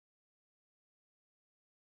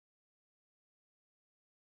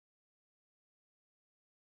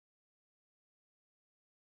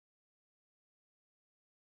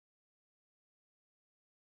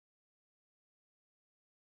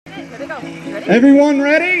Everyone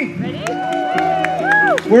ready?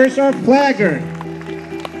 Where's our flagger?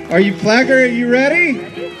 Are you flagger? Are you ready?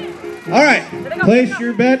 All right. Place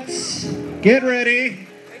your bets. Get ready.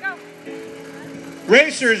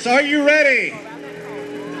 Racers, are you ready?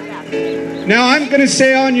 Now I'm going to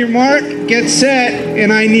say on your mark, get set,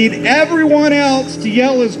 and I need everyone else to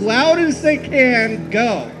yell as loud as they can,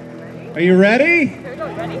 go. Are you ready?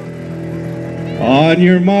 On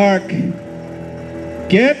your mark,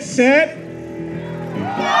 get set,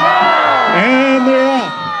 and they're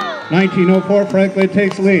off. 1904, Franklin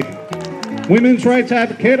takes the lead. Women's rights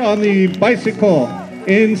advocate on the bicycle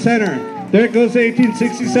in center. There goes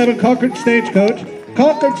 1867 Concord Stagecoach.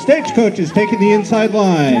 Concord Stagecoach is taking the inside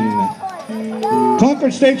line.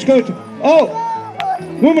 Concord Stagecoach, oh,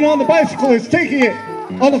 woman on the bicycle is taking it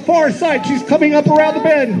on the far side. She's coming up around the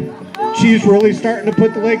bend. She's really starting to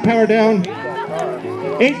put the leg power down.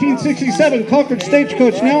 1867 Concord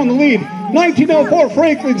Stagecoach now in the lead. 1904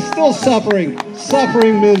 Franklin still suffering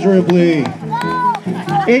miserably.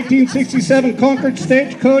 1867 Concord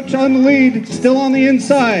Stagecoach on the lead, still on the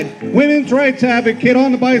inside. Women's rights advocate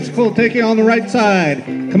on the bicycle, taking on the right side.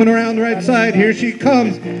 Coming around the right side, here she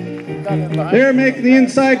comes. They're making the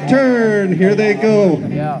inside turn. Here they go.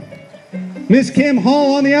 Miss Kim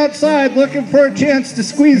Hall on the outside, looking for a chance to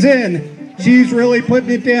squeeze in. She's really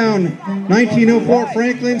putting it down. 1904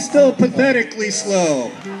 Franklin, still pathetically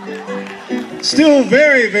slow. Still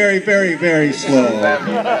very, very, very, very slow.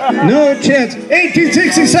 No chance.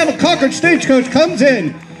 1867 Concord Stagecoach comes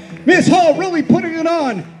in. Miss Hall really putting it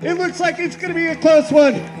on. It looks like it's going to be a close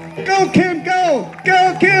one. Go, Kim, go!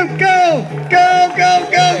 Go, Kim, go! Go, go,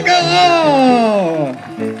 go, go! Oh!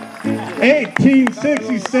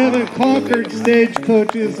 1867 Concord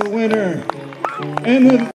Stagecoach is the winner. And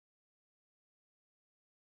the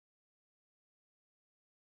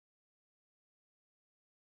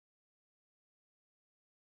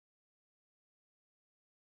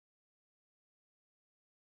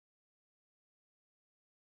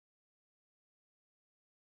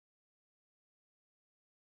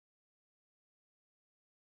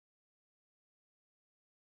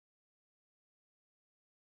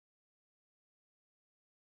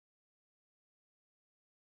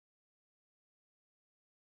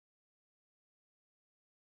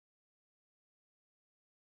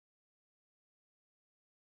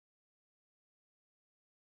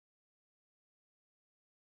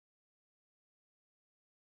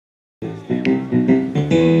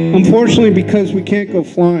unfortunately, because we can't go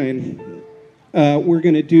flying, we're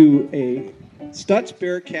going to do a Stutz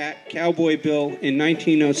Bearcat Cowboy Bill in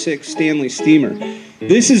 1906 Stanley Steamer.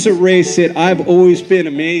 This is a race that I've always been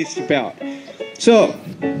amazed about. So,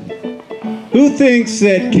 who thinks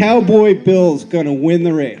that Cowboy Bill's going to win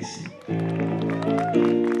the race?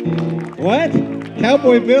 What?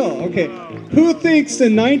 Cowboy Bill, okay. Who thinks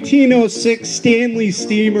the 1906 Stanley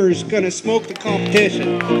Steamer is going to smoke the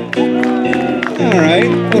competition? All right,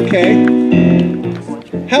 okay.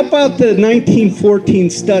 How about the 1914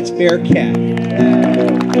 Stutz Bearcat?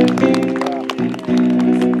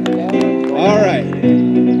 All right.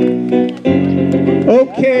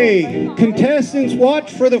 Okay, contestants,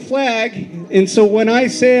 watch for the flag. And so when I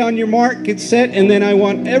say on your mark, get set, and then I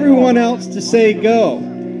want everyone else to say go.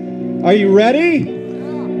 Are you ready?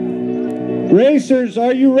 Racers,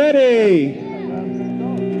 are you ready?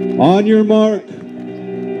 On your mark,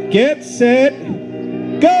 get set,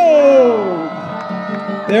 go!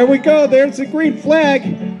 There we go, there's the green flag,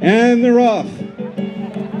 and they're off.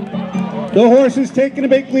 The horse is taking a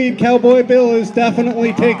big lead. Cowboy Bill is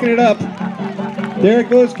definitely taking it up. There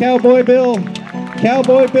goes Cowboy Bill.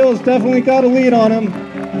 Cowboy Bill's definitely got a lead on him.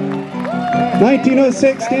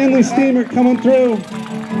 1906 Stanley Steamer coming through.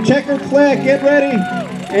 Checkered flag, get ready.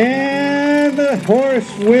 And the horse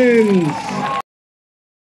wins.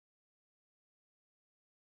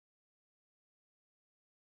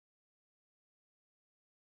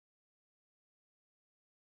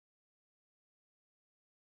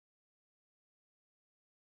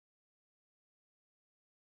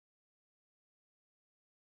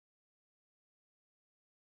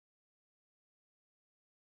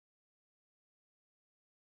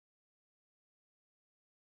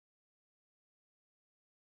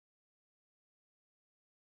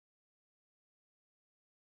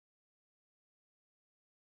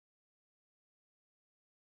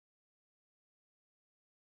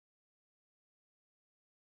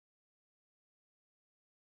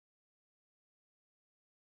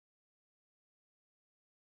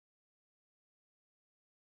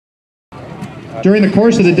 During the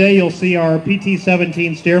course of the day, you'll see our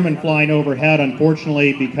PT-17 Stearman flying overhead.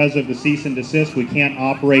 Unfortunately, because of the cease and desist, we can't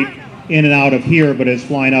operate in and out of here, but is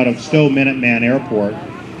flying out of Stowe Minuteman Airport.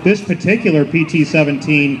 This particular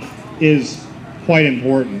PT-17 is quite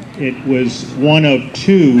important. It was one of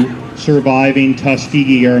 2 surviving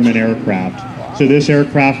Tuskegee Airmen aircraft. So this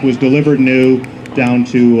aircraft was delivered new down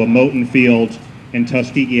to Moton Field in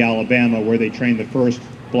Tuskegee, Alabama, where they trained the first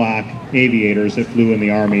black aviators that flew in the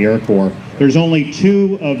Army Air Corps. There's only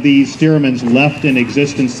 2 of these Stearmans left in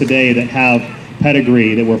existence today that have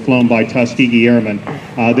pedigree that were flown by Tuskegee Airmen.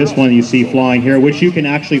 This one you see flying here, which you can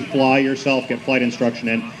actually fly yourself, get flight instruction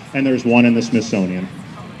in, and there's one in the Smithsonian.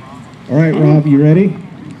 All right, Rob, you ready?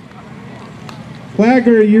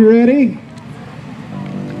 Flagger, are you ready?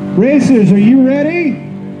 Racers, are you ready?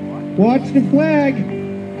 Watch the flag.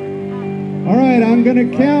 All right, I'm gonna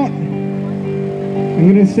count. I'm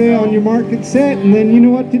gonna say on your mark and set, and then you know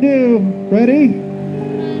what to do. Ready?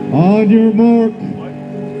 On your mark,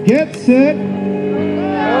 get set,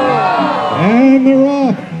 and they're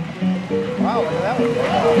off.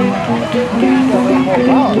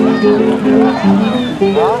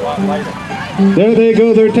 There they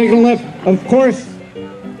go, they're taking a left. Of course,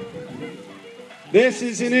 this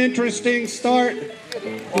is an interesting start.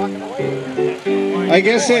 I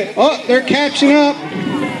guess they're catching up.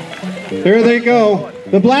 There they go.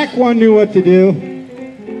 The black one knew what to do.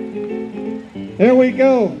 There we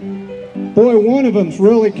go. Boy, one of them's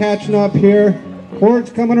really catching up here.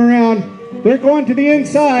 Cord's coming around. They're going to the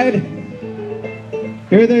inside.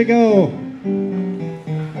 Here they go.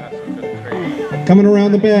 Coming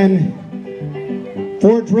around the bend.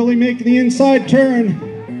 Ford's really making the inside turn.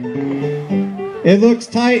 It looks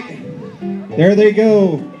tight. There they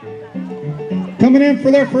go. Coming in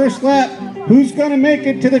for their first lap. Who's going to make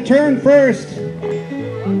it to the turn first?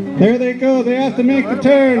 There they go. They have to make the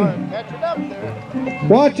turn.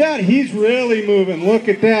 Watch out. He's really moving. Look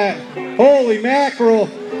at that. Holy mackerel.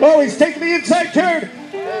 Oh, he's taking the inside turn.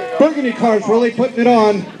 Burgundy car's really putting it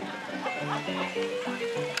on.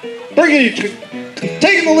 Burgundy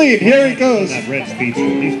taking the lead. Here he goes. That red speedster,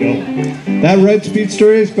 he's going. That red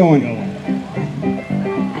speedster is going.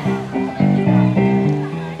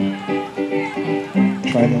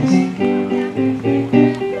 Try this.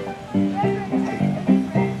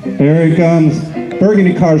 There he comes.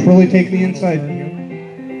 Burgundy car's really taking the inside.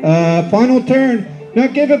 Final turn. Now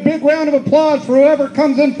give a big round of applause for whoever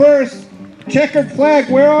comes in first. Checkered flag,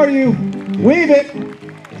 where are you? Wave it.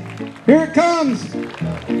 Here it comes.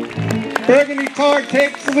 Burgundy car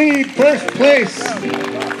takes the lead. First place.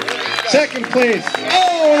 Second place.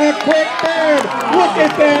 Oh, and a quick bird. Look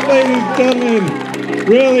at that, ladies and gentlemen.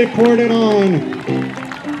 Really poured it on.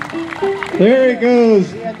 There he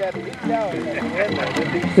goes.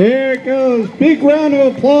 There it goes. Big round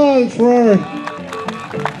of applause for our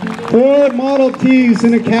Ford Model Ts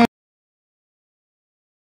in a cab.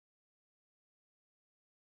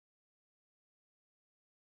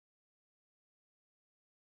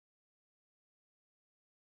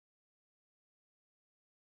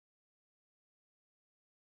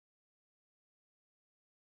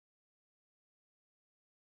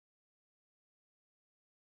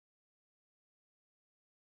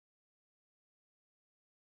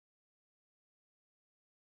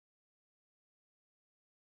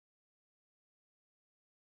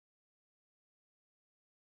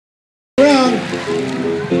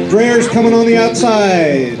 Dreher's coming on the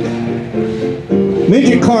outside.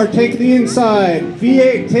 Midget car taking the inside.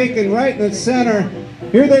 V8 taking right in the center.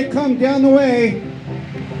 Here they come down the way.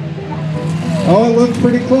 Oh, it looks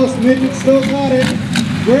pretty close. Midget still got it.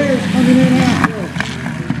 Dreher's coming in after.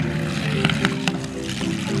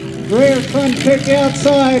 Dreher's trying to take the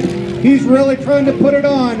outside. He's really trying to put it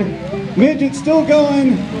on. Midget's still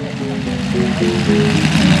going.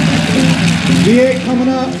 V8 coming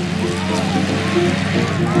up.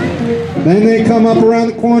 Then they come up around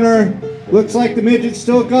the corner. Looks like the midget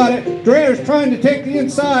still got it. Dreher's trying to take the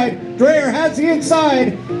inside. Dreher has the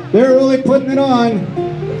inside. They're really putting it on.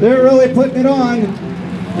 They're really putting it on.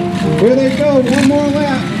 Here they go. One more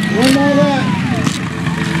lap. One more lap.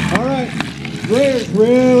 All right. Dreher's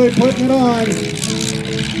really putting it on.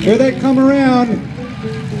 Here they come around.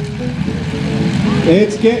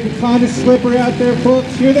 It's getting kind of slippery out there,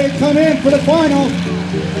 folks. Here they come in for the final.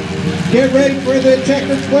 Get ready for the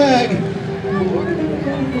checkered flag.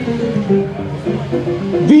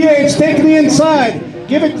 V8's taking the inside.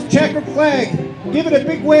 Give it the checkered flag. Give it a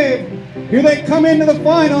big wave. Here they come into the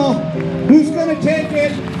final. Who's going to take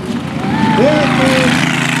it? There it is.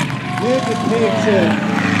 Midget takes it.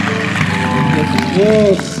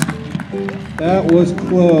 Close. That was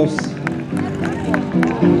close.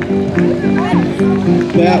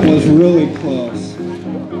 That was really close.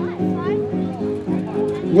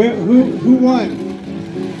 Who won?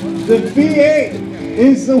 The V8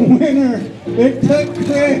 is the winner. It took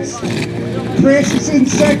Chris. Chris is in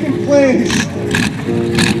second place.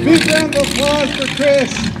 Big round of applause for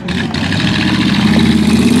Chris.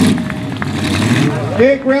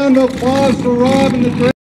 Big round of applause for Rob and the